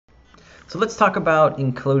So let's talk about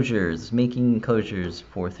enclosures, making enclosures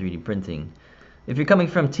for 3D printing. If you're coming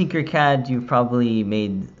from Tinkercad, you've probably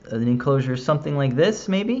made an enclosure something like this,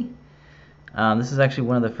 maybe. This is actually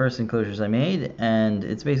one of the first enclosures I made, and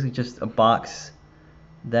it's basically just a box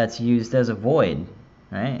that's used as a void,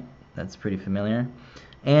 right? That's pretty familiar.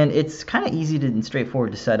 And it's kind of easy and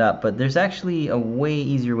straightforward to set up, but there's actually a way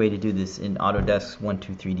easier way to do this in Autodesk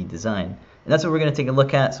 123D design. And that's what we're going to take a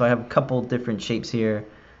look at. So I have a couple different shapes here.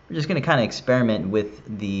 We're just going to kind of experiment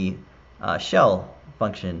with the shell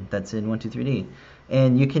function that's in 123D.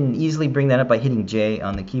 And you can easily bring that up by hitting J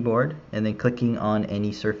on the keyboard and then clicking on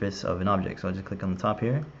any surface of an object. So I'll just click on the top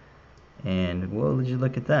here. And whoa, did you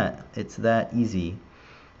look at that? It's that easy.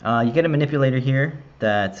 You get a manipulator here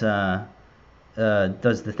that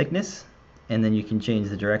does the thickness, and then you can change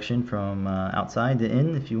the direction from outside to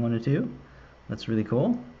in if you wanted to. That's really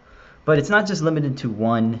cool. But it's not just limited to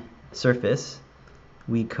one surface.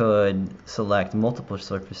 We could select multiple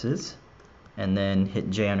surfaces and then hit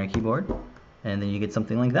J on our keyboard, and then you get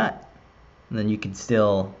something like that. And then you can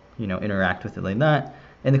still, interact with it like that.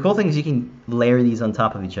 And the cool thing is you can layer these on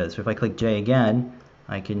top of each other. So if I click J again,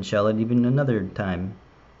 I can shell it even another time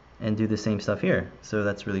and do the same stuff here. So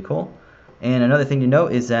that's really cool. And another thing to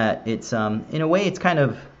note is that it's, in a way, it's kind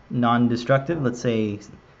of non-destructive. Let's say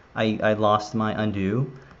I lost my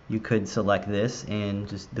undo. You could select this and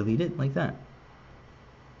just delete it like that.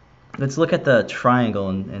 Let's look at the triangle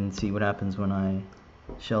and see what happens when I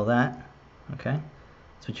shell that. Okay,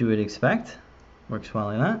 that's what you would expect. Works well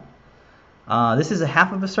like that. This is a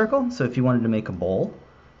half of a circle, so if you wanted to make a bowl,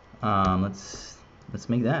 let's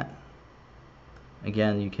make that.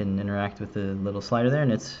 Again, you can interact with the little slider there,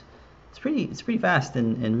 and it's pretty fast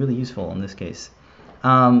and really useful in this case.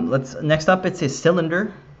 Next up, it's a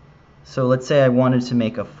cylinder. So let's say I wanted to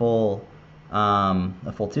make a full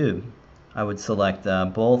tube. I would select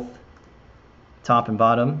both top and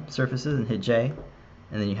bottom surfaces and hit J,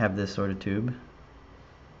 and then you have this sort of tube.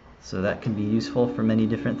 So that can be useful for many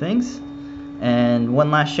different things. And one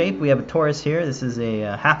last shape, we have a torus here. This is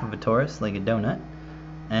a half of a torus, like a donut,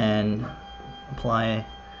 and apply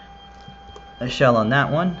a shell on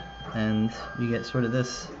that one, and you get sort of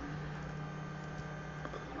this.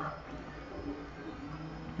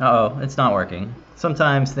 Uh-oh, it's not working.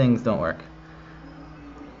 Sometimes things don't work.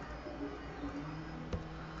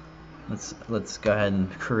 Let's go ahead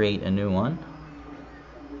and create a new one.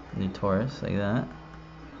 New torus, like that.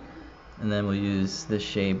 And then we'll use this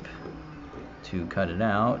shape to cut it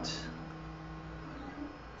out.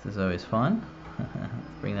 This is always fun.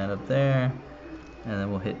 Bring that up there. And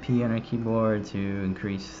then we'll hit P on our keyboard to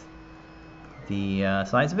increase the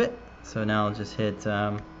size of it. So now I'll just hit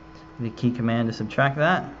the key command to subtract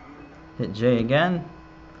that. Hit J again.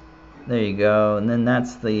 There you go. And then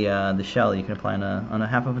that's the shell you can apply on a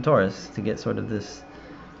half of a torus to get sort of this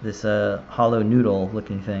hollow noodle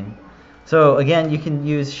looking thing. So again, you can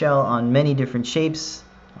use shell on many different shapes,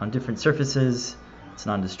 on different surfaces. It's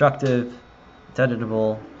non-destructive. It's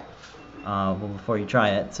editable. Before you try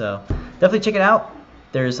it, so definitely check it out.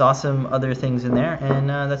 There's awesome other things in there, and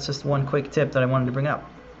that's just one quick tip that I wanted to bring up.